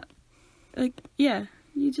like that. Like, yeah,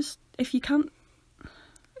 you just if you can't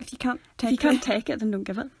take it, then don't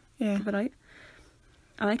give it. Yeah. Give it out.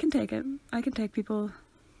 And I can take it. I can take people.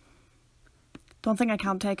 The one thing I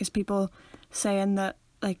can't take is people saying that,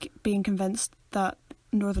 like, being convinced that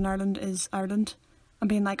Northern Ireland is Ireland and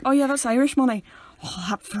being like, oh yeah, that's Irish money. Oh,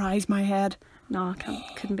 that fries my head. No,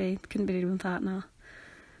 I couldn't be doing that. No,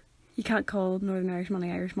 you can't call Northern Irish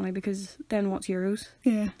money because then what's euros?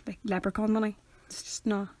 Yeah. Like leprechaun money. It's just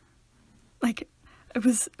no. Like, it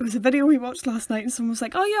was a video we watched last night and someone was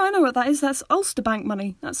like, oh yeah, I know what that is. That's Ulster Bank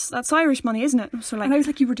money. That's Irish money, isn't it? So like, And I was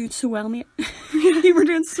like, you were doing so well, mate. You were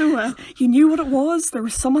doing so well. you knew what it was. There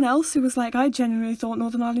was someone else who was like, I genuinely thought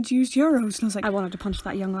Northern Ireland used euros. And I was like, I wanted to punch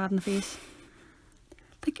that young lad in the face.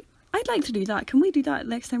 Like, I'd like to do that. Can we do that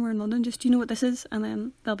next time we're in London? Just, do you know what this is? And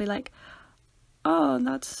then they'll be like, oh,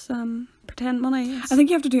 that's pretend money. I think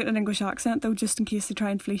you have to do it in an English accent though, just in case they try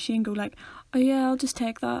and fleece you and go like, oh yeah, I'll just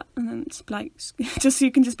take that. And then it's like, just so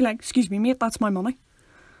you can just be like, excuse me mate, that's my money.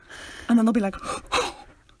 And then they'll be like,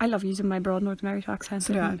 I love using my broad Northern Irish accent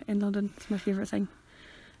So do I. in London. It's my favourite thing.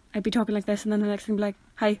 I'd be talking like this and then the next thing be like,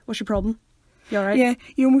 hi, what's your problem? You alright? yeah,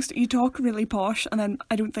 you talk really posh, and then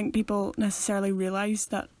I don't think people necessarily realise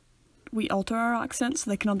that we alter our accents so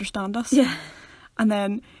they can understand us. Yeah. And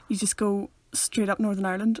then you just go straight up Northern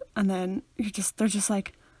Ireland, and then they're just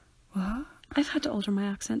like, what? I've had to alter my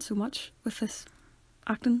accent so much with this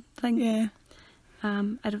acting thing. Yeah.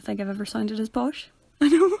 I don't think I've ever sounded as posh. I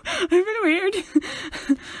know, I've been weird.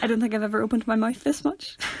 I don't think I've ever opened my mouth this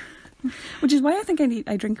much. Which is why I think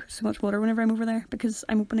I drink so much water whenever I'm over there, because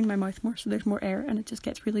I'm opening my mouth more, so there's more air and it just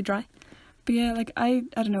gets really dry. But yeah, like I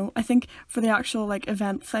don't know. I think for the actual like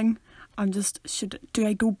event thing, I'm just do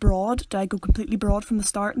I go broad? Do I go completely broad from the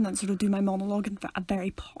start and then sort of do my monologue in a very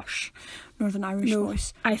posh Northern Irish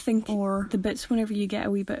voice? I think Or the bits whenever you get a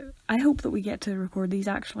wee bit. I hope that we get to record these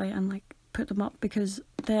actually and like put them up, because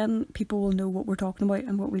then people will know what we're talking about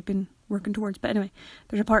and what we've been working towards. But anyway,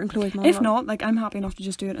 there's a part in Chloe's monologue. if not, like I'm happy enough to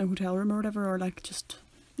just do it in a hotel room or whatever, or like just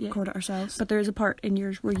Yeah. record it ourselves. But there is a part in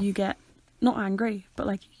yours where you get not angry, but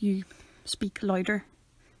like you speak louder.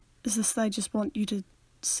 Is this that I just want you to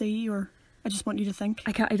see, or I just want you to think?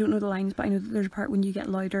 I don't know the lines, but I know that there's a part when you get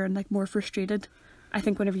louder and like more frustrated. I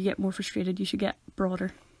think whenever you get more frustrated, you should get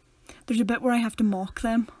broader. There's a bit where I have to mock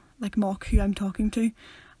them, like mock who I'm talking to.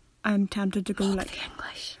 I'm tempted to go Mock like, the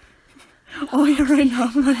English. oh yeah, right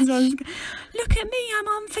now. Look at me, I'm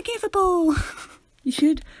unforgivable. You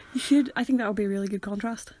should. I think that would be a really good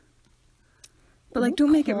contrast. But like,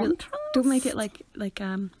 don't make it real. Don't make it like look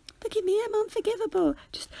at me, I'm unforgivable.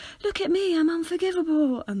 Just look at me, I'm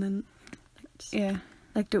unforgivable. And then, Yeah.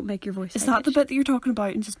 like, don't make your voice. Is that the bit that you're talking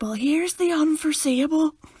about? And just, well, here's the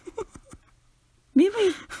unforeseeable.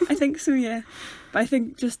 Maybe. I think so. Yeah. But I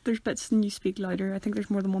think just there's bits and you speak louder. I think there's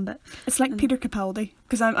more than one bit. It's like And- Peter Capaldi,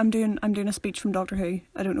 because I'm doing a speech from Doctor Who.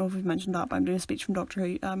 I don't know if we've mentioned that, but I'm doing a speech from Doctor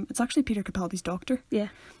Who. It's actually Peter Capaldi's doctor. Yeah.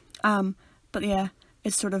 But yeah,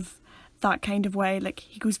 it's sort of that kind of way. Like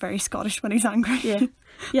he goes very Scottish when he's angry. Yeah.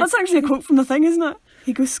 Yeah. That's actually a quote from the thing, isn't it?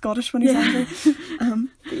 He goes Scottish when he's Yeah. angry.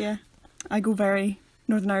 But yeah, I go very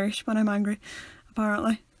Northern Irish when I'm angry,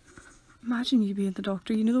 apparently. Imagine you being the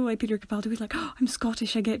doctor. You know the way Peter Capaldi was like, oh, I'm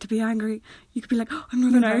Scottish, I get to be angry. You could be like, oh, I'm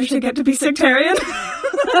Northern Irish, I get to be sectarian.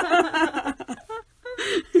 I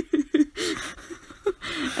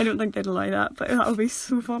I don't think they'd allow that, but that would be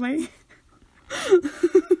so funny.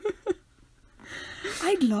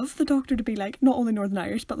 I'd love the doctor to be like, not only Northern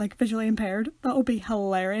Irish, but like visually impaired. That would be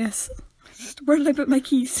hilarious. Just, where did I put my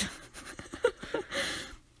keys?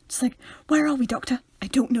 It's like, where are we, doctor? I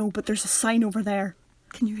don't know, but there's a sign over there.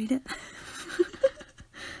 Can you read it?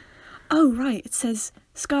 Oh, right, it says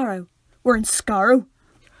Scarrow. We're in Scarrow.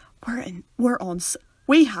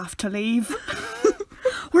 We have to leave.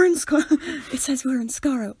 We're in Scarrow. It says we're in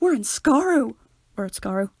Scarrow. We're in Scarrow. We're at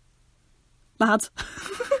Scarrow. Lads.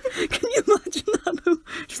 Can you imagine that though?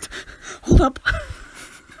 Just hold up.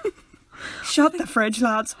 Shut the fridge,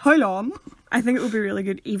 lads. How long? I think it would be really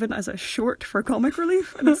good even as a short for comic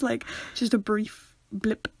relief. And it's like just a brief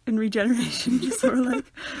blip in regeneration. Just sort of like,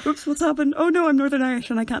 oops, what's happened? Oh no, I'm Northern Irish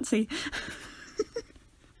and I can't see.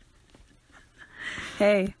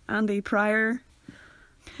 Hey, Andy Pryor.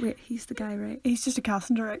 Wait, he's the guy, right? He's just a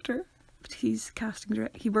casting director. He's casting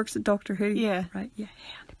director. He works at Doctor Who. Yeah. Right. Yeah.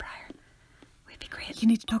 Hey, Andy Pryor. We'd be great. You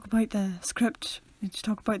need to talk about the script. You need to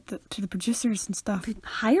talk about to the producers and stuff.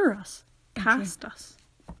 Hire us. Cast us.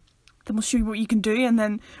 Then we'll show you what you can do, and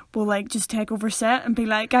then we'll like just take over set and be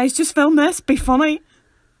like, guys, just film this. Be funny.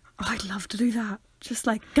 Oh, I'd love to do that. Just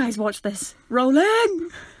like, guys, watch this. Rolling.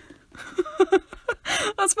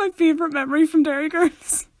 That's my favourite memory from Derry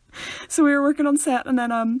Girls. So we were working on set, and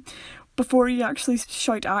then before you actually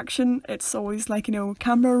shout action, it's always like, you know,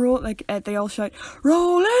 camera roll, like they all shout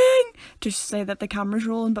rolling to say that the camera's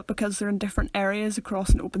rolling, but because they're in different areas across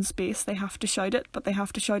an open space, they have to shout it, but they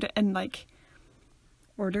have to shout it in like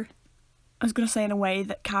order. I was going to say in a way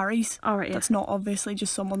that carries. All right, yeah. That's not obviously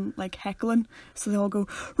just someone like heckling, so they all go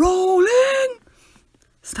rolling,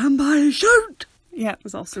 stand by, shoot. Yeah, It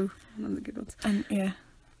was also one of the good ones. and yeah.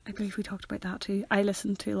 I believe we talked about that too. I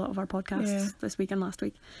listened to a lot of our podcasts this week and last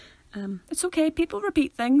week. It's okay, people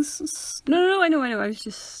repeat things. No, I know. I was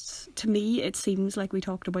just, to me, it seems like we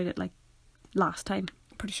talked about it like last time.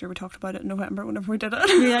 I'm pretty sure we talked about it in November whenever we did it.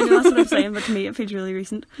 Yeah, I know, that's what I'm saying, but to me it feels really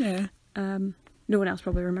recent. Yeah. No one else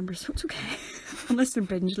probably remembers, so it's okay. Unless they're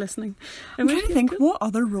binge listening. I'm trying to think what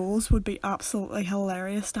other roles would be absolutely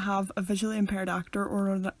hilarious to have a visually impaired actor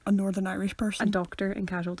or a Northern Irish A person. doctor in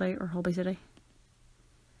Casualty or Holby City.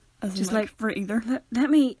 As in, just like like- for either. Let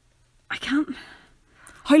me... I can't...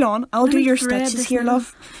 Hold on, I'll Let do me your thread stitches this here, needle.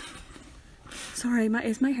 love. Sorry,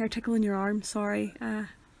 is my hair tickling your arm? Sorry. I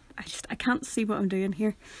can't see what I'm doing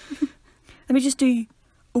here. Let me just do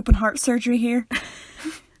open heart surgery here.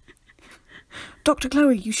 Dr.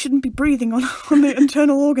 Chloe, you shouldn't be breathing on the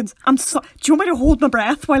internal organs. Do you want me to hold my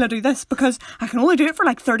breath while I do this? Because I can only do it for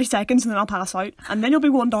like 30 seconds and then I'll pass out. And then you'll be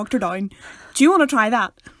one doctor down. Do you want to try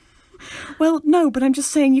that? Well, no, but I'm just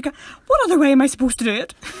saying you can... What other way am I supposed to do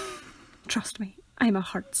it? Trust me, I'm a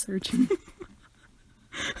heart surgeon.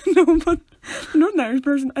 No, but the Northern Irish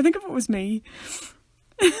person, I think if it was me,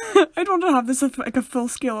 I'd want to have this as like a full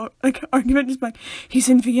scale like argument, just like, he's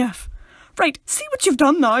in VF. Right, see what you've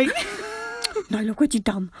done now. Now look what you've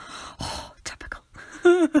done. Oh, typical.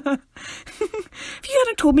 If you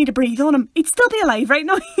hadn't told me to breathe on him, he'd still be alive right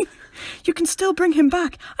now. You can still bring him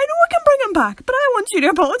back. I know I can bring him back, but I want you to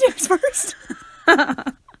apologise first.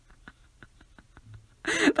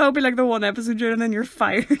 That'll be like the one episode you're in and then you're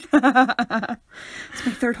fired. It's my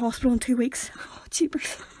third hospital in 2 weeks. Oh,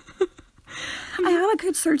 jeepers. I am a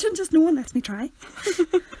good surgeon, just no one lets me try.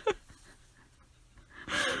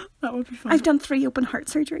 That would be fun. I've done 3 open heart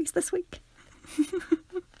surgeries this week.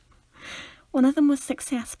 One of them was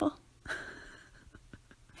successful.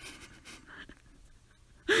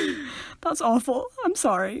 That's awful. I'm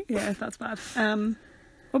sorry. Yeah, that's bad.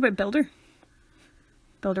 What about Builder?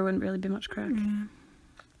 Builder wouldn't really be much crack. Yeah.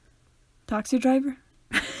 Taxi driver?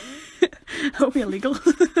 That would be illegal.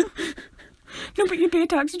 No, but you'd be a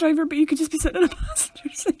taxi driver, but you could just be sitting in a passenger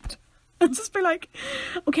seat. And just be like,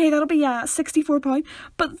 okay, that'll be £64.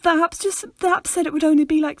 But the app said it would only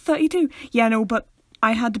be like 32. Yeah, no, but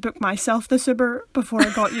I had to book myself this Uber before I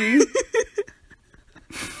got you.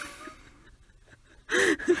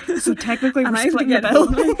 So technically And we're I have to splitting the get bill.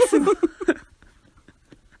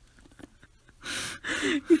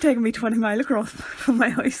 it. You've taken me 20 miles across from my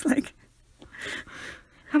house, like.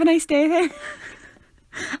 Have a nice day there.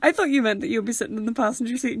 I thought you meant that you'd be sitting in the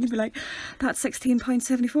passenger seat and you'd be like, that's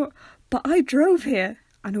 £16.74. But I drove here.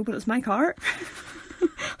 I know, but it's my car.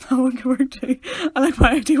 That one could work too. I like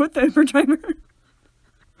my idea with the Uber driver.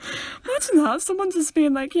 Imagine that. Someone just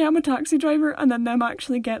being like, yeah, I'm a taxi driver, and then them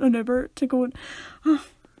actually getting an Uber to go and, oh,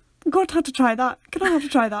 I'm going to have to try that. Can I have to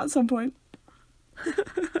try that at some point?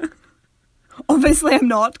 Obviously I'm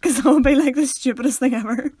not, because that would be like the stupidest thing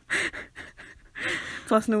ever.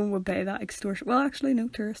 Plus no one would pay that extortion. Well, actually, no,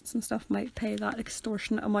 tourists and stuff might pay that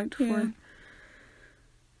extortionate amount for Yeah. it.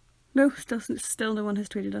 No, still no one has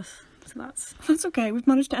tweeted us. So That's okay. We've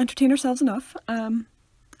managed to entertain ourselves enough.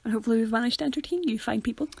 and hopefully we've managed to entertain you, fine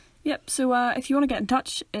people. Yep, so if you want to get in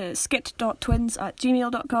touch,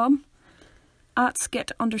 skit.twins@gmail.com, at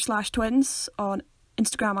skit_twins on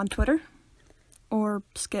Instagram and Twitter, or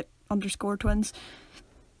skit_twins.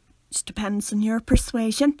 Just depends on your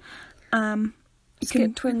persuasion. You Skit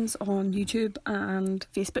can Twins on YouTube and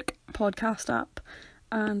Facebook. podcast app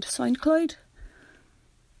and SoundCloud.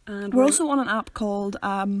 And We're also on an app called,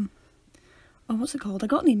 what's it called? I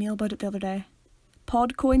got an email about it the other day.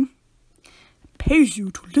 Podcoin. Pays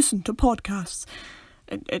you to listen to podcasts.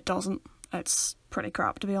 It doesn't. It's pretty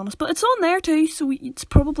crap, to be honest. But it's on there too, so it's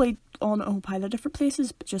probably on a whole pile of different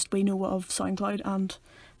places, but just we know of SoundCloud and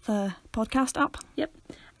the podcast app. Yep.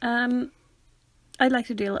 I'd like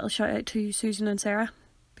to do a little shout out to Susan and Sarah,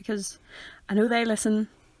 because I know they listen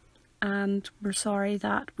and we're sorry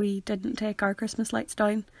that we didn't take our Christmas lights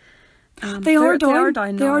down. They are down. They are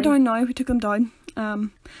down They now. are down now. We took them down.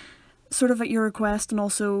 Sort of at your request, and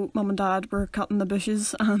also Mum and Dad were cutting the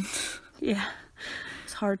bushes, and Yeah.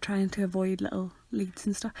 It's hard trying to avoid little leads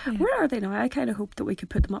and stuff. Yeah. Where are they now? I kind of hope that we could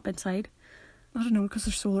put them up inside. I don't know, because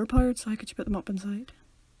they're solar powered, so how could you put them up inside?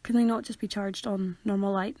 Can they not just be charged on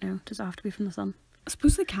normal light now? Does it have to be from the sun? I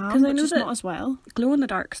suppose they 'Cause can, I but know just that- not as well. Glow in the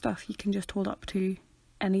dark stuff you can just hold up to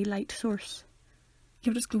any light source.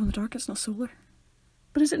 Yeah, but it's glow in the dark, it's not solar.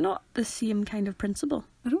 But is it not the same kind of principle?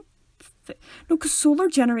 I don't... No, because solar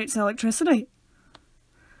generates electricity.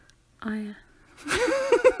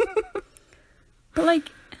 But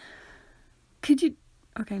like, could you...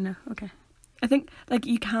 Okay, no, okay. I think, like,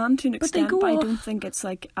 you can to an But they extent, go but I off. don't think it's,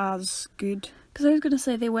 like, as good. Because I was going to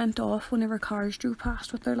say they went off whenever cars drove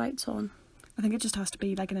past with their lights on. I think it just has to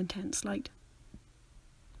be, like, an intense light.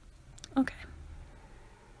 Okay.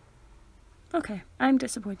 Okay, I'm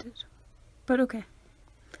disappointed. But okay.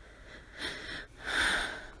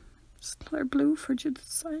 It's colour blue for Judith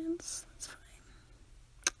Science. That's fine.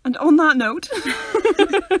 And on that note...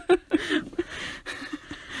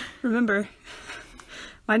 Remember,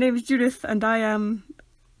 my name is Judith and I am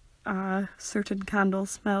a certain candle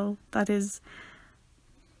smell that is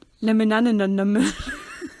lemonananum.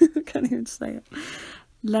 Can't even say it.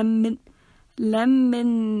 Lemonanamon.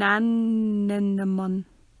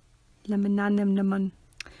 Lemonanamon.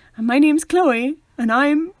 And my name's Chloe, and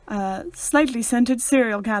I'm a slightly scented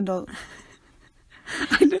cereal candle.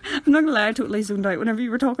 I'm not gonna lie, I totally zoned out whenever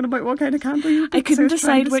you were talking about what kind of candle you picked, I couldn't so was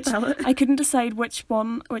trying decide to which. spell it. I couldn't decide which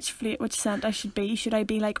scent I should be. Should I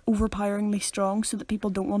be like overpoweringly strong so that people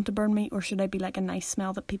don't want to burn me, or should I be like a nice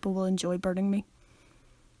smell that people will enjoy burning me?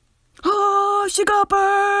 Oh, she got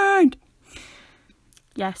burned!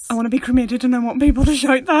 Yes. I want to be cremated, and I want people to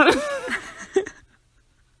shout that.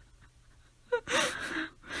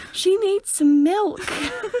 She needs some milk.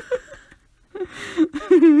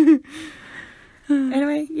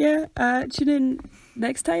 Anyway, yeah, tune in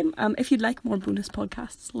next time. If you'd like more bonus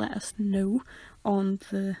podcasts, let us know on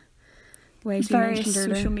the ways we Various mentioned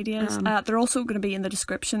earlier. social medias. They're also going to be in the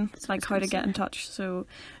description, like how to get in touch. So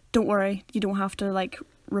don't worry, you don't have to like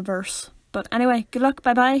reverse. But anyway, good luck.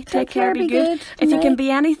 Bye bye. Take care. Be good. If you can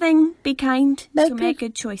be anything, be kind. So make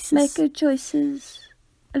good choices. Make good choices.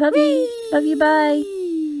 I love you. Love you. Bye.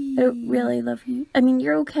 I don't really love you. I mean,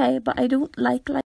 you're okay, but I don't like